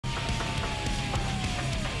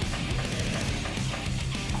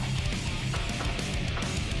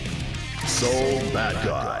Soul Bad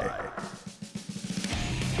Guy.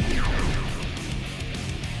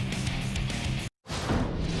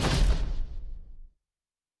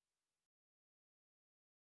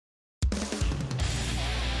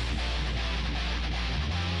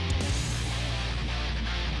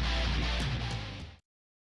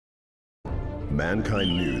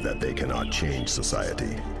 Mankind knew that they cannot change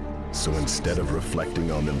society. So instead of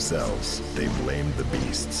reflecting on themselves, they blamed the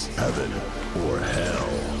beasts, heaven or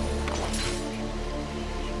hell.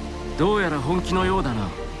 どうやら本気のようだな。な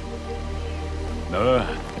あ、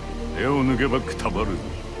手を抜けばくたばる。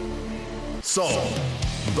Soul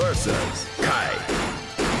versus Kai.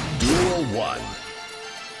 Duel 1.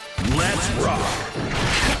 Let's rock.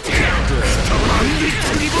 Counter.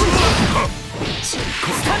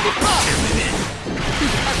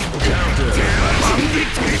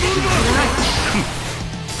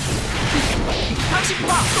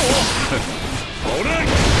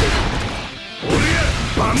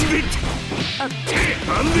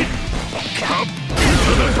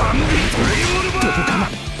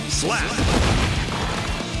 Slap.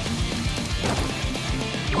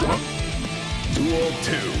 Duel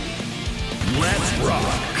 2. Let's rock.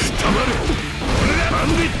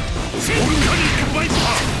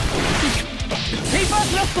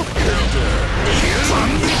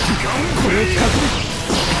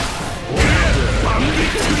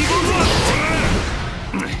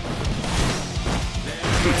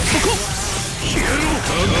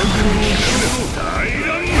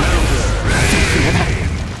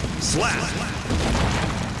 Slap.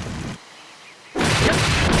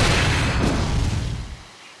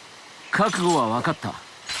 覚悟は分かった。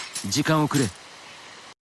時間をくれ。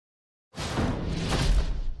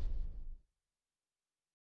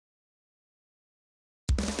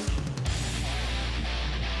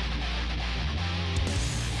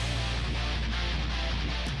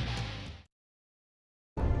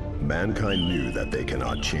Mankind knew that they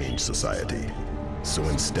cannot change society. So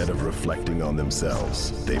instead of reflecting on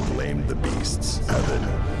themselves, they blamed the beasts, heaven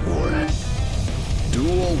or hell.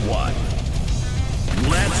 Duel 1.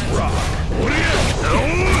 Let's rock.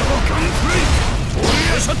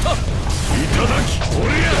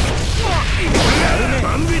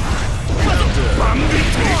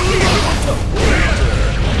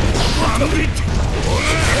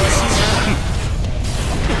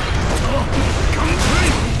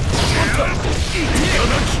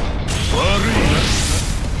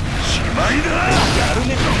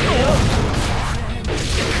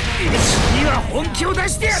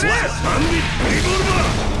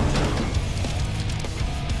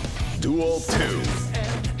 Duel 2.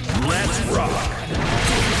 Let's rock.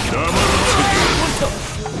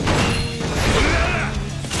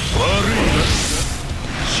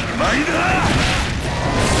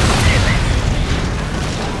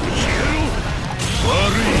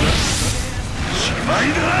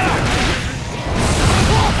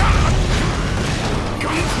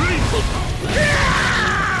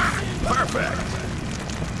 Perfect.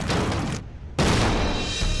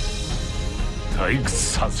 退屈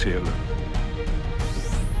させやがる。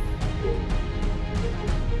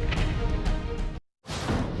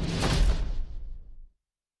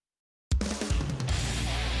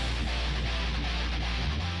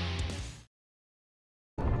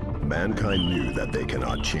Mankind knew that they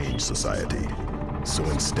cannot change society. So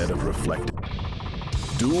instead of reflecting...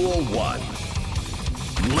 Duel 1.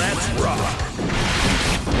 Let's rock.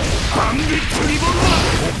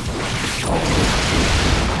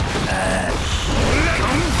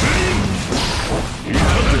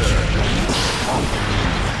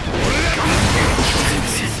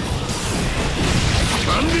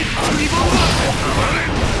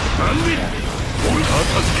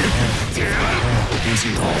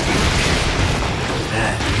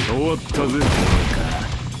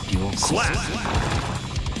 Slap.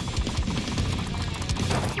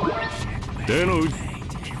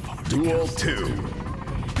 Duel 2.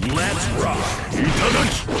 Let's rock.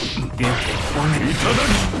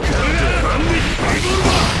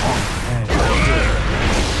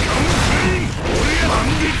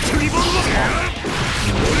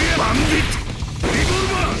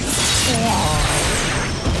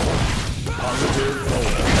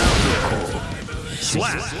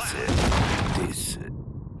 Slap.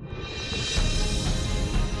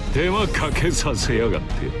 手間かけさせやがっ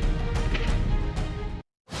て。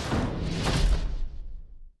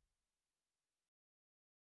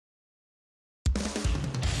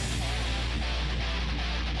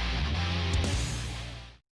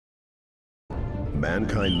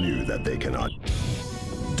Mankind knew that they cannot.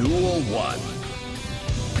 Duel 1.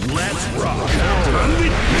 Let's rock.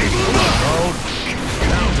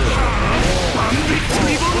 Counter.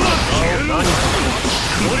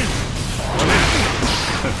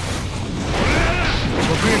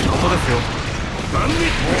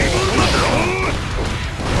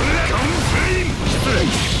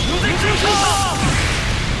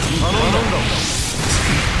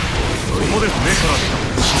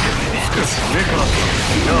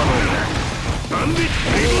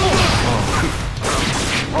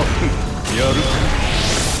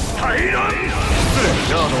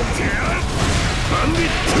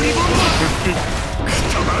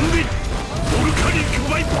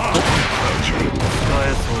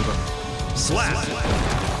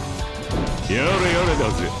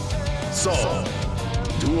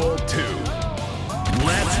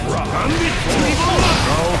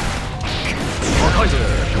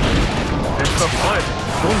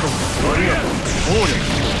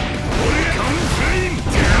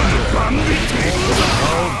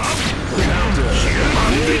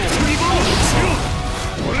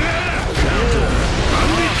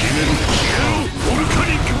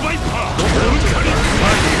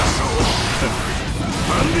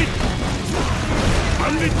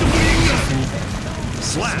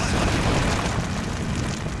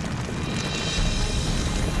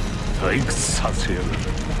 退屈させやがる。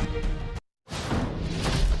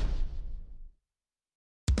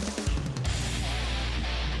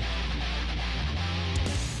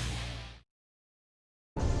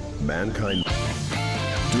Mankind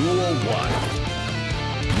Duel 1.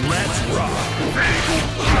 Let's rock.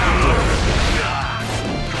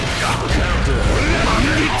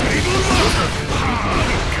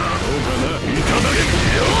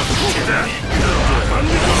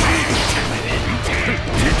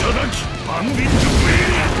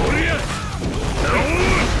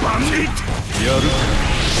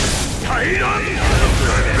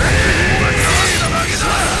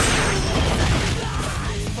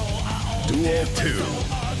 Duel 2.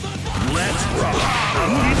 Let's rock.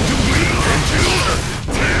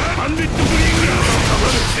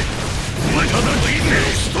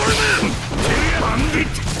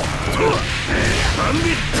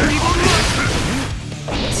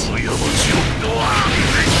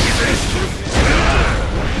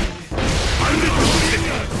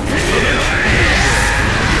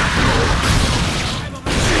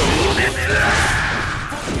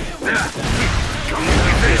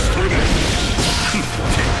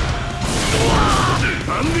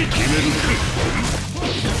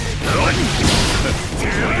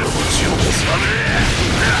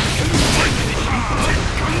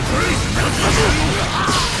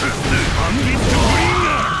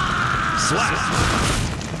 Slap.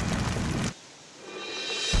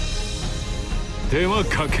 手間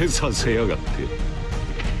かけさせやがって。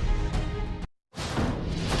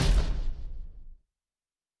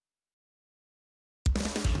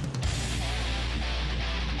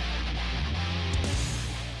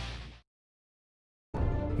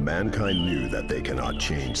Mankind knew that they cannot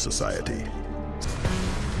change society.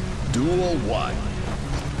 Duel 1.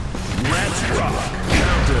 Let's rock.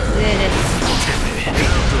 Counter.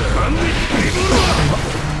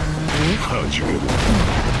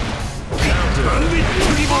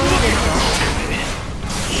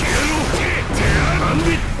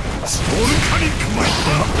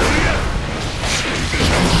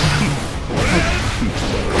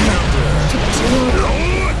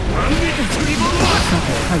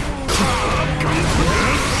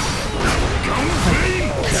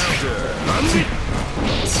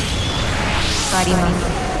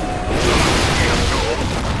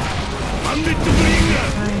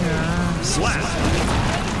 Slap.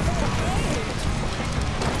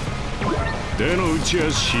 手の内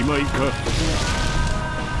はしまいか。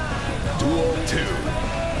Duel 2.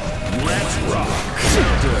 Let's rock.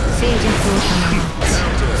 静寂を保つ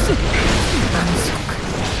安息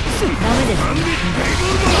ダメですね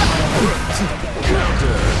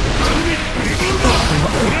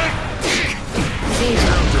静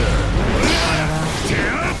寂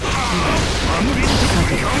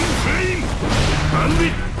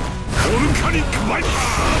オルカニックワイパー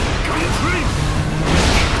ガンフレイ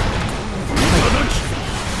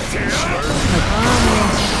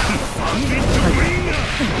バンディットウィンガー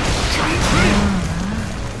ガンフレ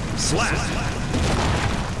イスラッ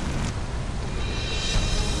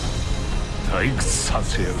退屈さ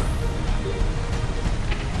せやがる。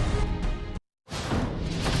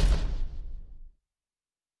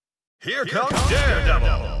Here comes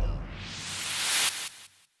Daredevil.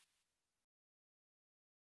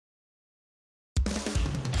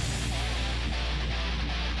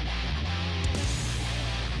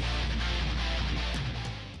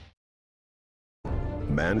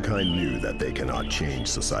 Mankind knew that they cannot change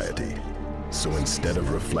society. So instead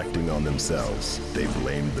of reflecting on themselves, they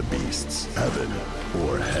blamed the beasts, heaven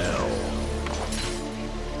or hell.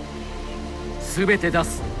 全て出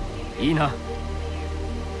す。いいな。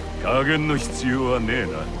加減の必要はねえ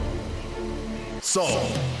な。Soul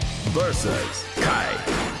vs. Kai.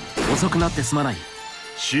 遅くなってすまない。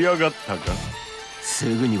仕上がったか。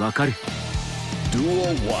すぐにわかる。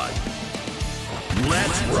Duel 1.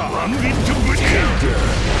 Let's rock. バンビットブリケン。バン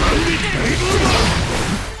ビットブリケン。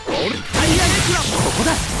タイヤエクラここ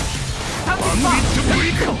だ。バンビットブ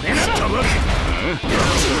リケン。これだ。下だ。ペ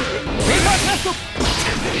ーパークラスト。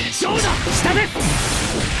どうだ。下で。バ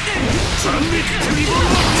ンビットリボルバー。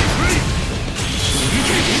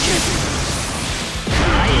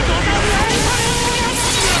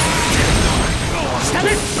下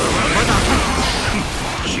で。まだ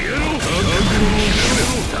消えろ。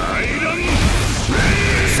大乱。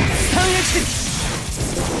3H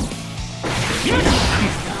今だ。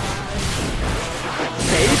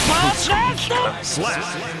ペーパークラスト。 Slap.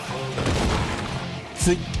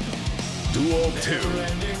 つい。 Duel 2.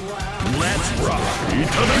 Let's rock. い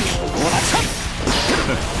ただき。終わった。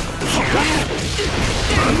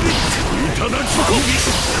バンビット。いただき。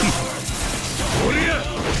おりゃ。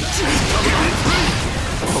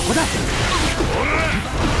ここだ。おら。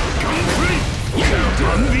ガンプリ。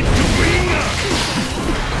バンビットブリンガー。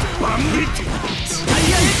バンビット。タイ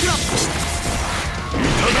ヤエクラい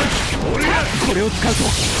ただき。おりゃ。これを使うと先行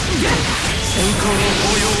の応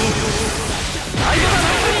用をライドライト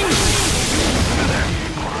ニングス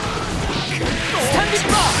タンディッ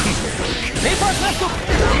パーペーパークラフトバン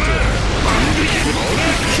ビット。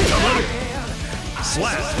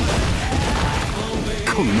Slap.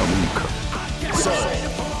 こんなもんか。Soul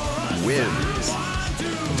wins.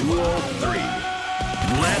 Duel 3.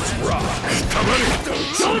 Let's rock.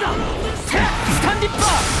 どうだスタンディッパー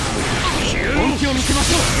本気を見せま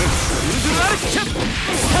しょうウルズアルチャス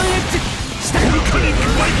タンエッジ下にカニック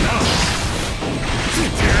バイター。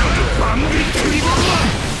バンビットリボルバー。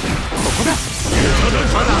ここだ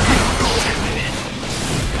まだ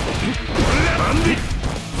バンビット。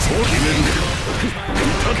そう決めるか。イ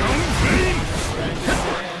タカンフレイム。イ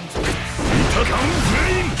タカンフ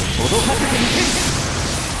レイム。脅かせてみせる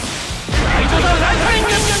ライドだライトニング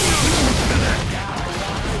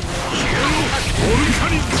オルカ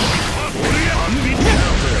ニック。俺バンビット。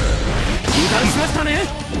油断しましたね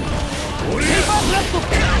俺ペーパーブラスト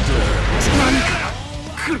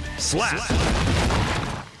Slap.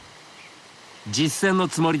 実戦の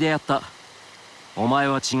つもりでやった。お前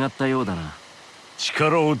は違ったようだな。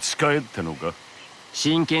力を誓えってのか。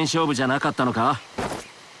真剣勝負じゃなかったのか。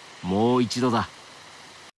もう一度だ。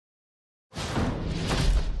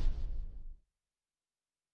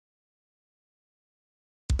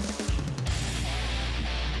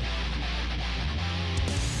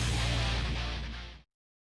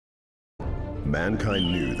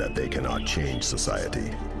Mankind knew that they cannot change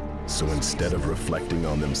society. So instead of reflecting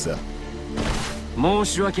on themselves, 申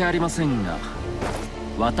し訳ありませんが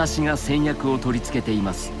私が戦略を取り付けてい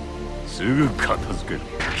ます。すぐ片付ける。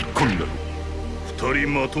引っ込んだ。二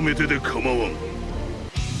人まとめてで構わん。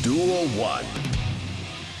 Duel 1.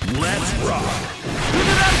 Let's rock.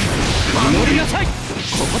 守りなさい。こ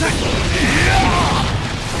こだ。そ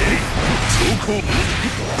こ。そ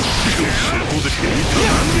こで。バ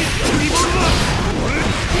ンビットリボルバー。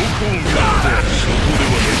どこを見たってそこで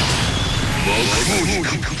はね。幕を引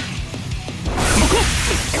く。そこ。ス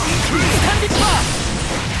タンディッパー。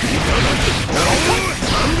バ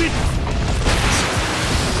ンビット。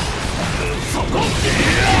そこ。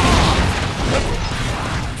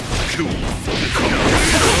今日。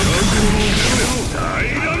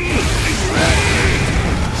大乱。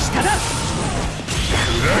下だ。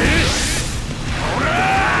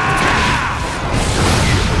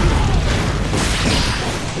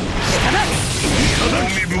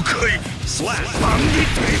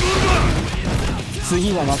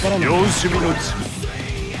次は分からない。様子見のち。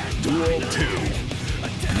 Duel 2.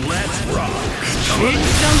 Let's rock. バ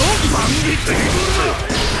ンビットリボルバー。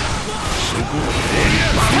そこ。ス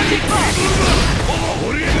タンディッパー。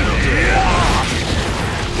俺や。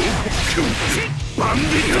バンビッ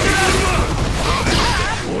トリボルバー。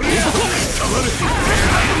俺や。黙れ。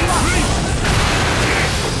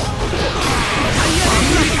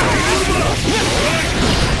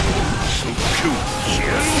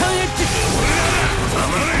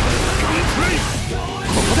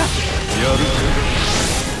ここだ。やる。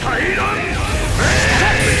平ら。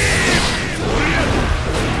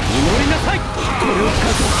祈りなさい。これを使う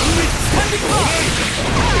とスタンディッパー。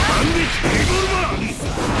バンビットリボルバー。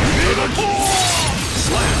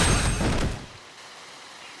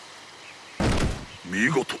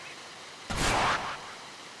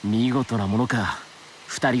見事なものか。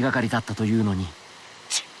2人がかりだったというのに。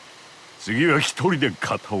次は一人で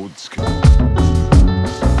片をつける。